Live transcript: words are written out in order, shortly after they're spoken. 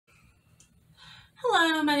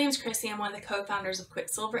Hello, my name is Chrissy. I'm one of the co-founders of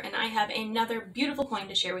Quicksilver, and I have another beautiful coin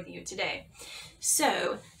to share with you today.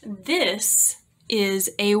 So this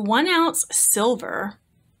is a 1 ounce silver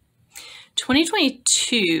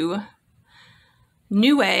 2022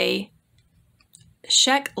 Niue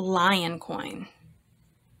Czech lion coin.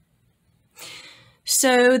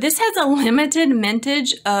 So this has a limited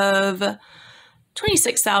mintage of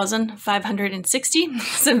 26,560.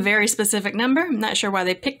 It's a very specific number. I'm not sure why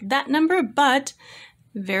they picked that number, but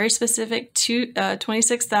very specific to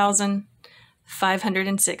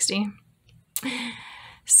 26,560.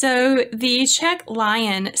 So the Czech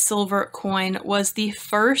lion silver coin was the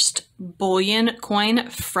first bullion coin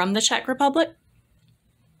from the Czech Republic.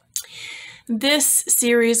 This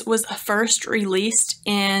series was first released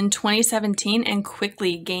in 2017 and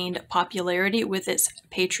quickly gained popularity with its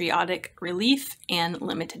patriotic relief and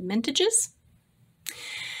limited mintages.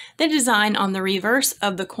 The design on the reverse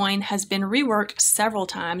of the coin has been reworked several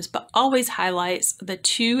times, but always highlights the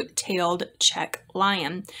two-tailed Czech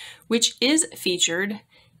lion, which is featured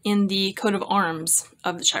in the coat of arms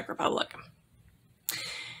of the Czech Republic.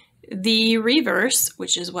 The reverse,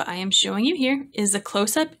 which is what I am showing you here, is a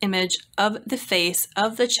close-up image of the face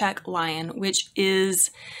of the Czech lion, which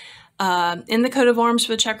is in the coat of arms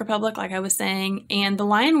for the Czech Republic, like I was saying, and the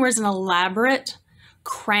lion wears an elaborate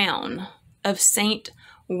crown of Saint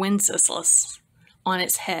Wenceslas on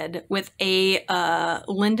its head with a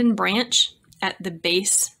linden branch at the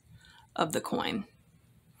base of the coin.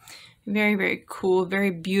 Very, very cool, very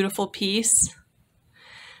beautiful piece.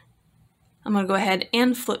 I'm going to go ahead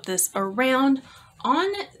and flip this around. On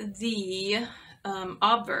the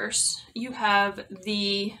obverse, you have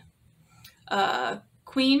the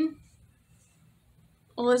Queen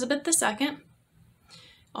Elizabeth II.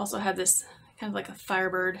 Also have this kind of like a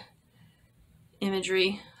firebird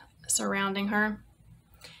imagery surrounding her.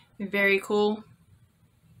 Very cool.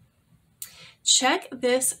 Check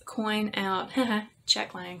this coin out.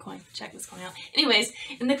 Czech lion coin. Check this coin out. Anyways,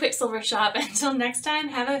 in the Quicksilver shop. Until next time,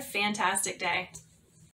 have a fantastic day.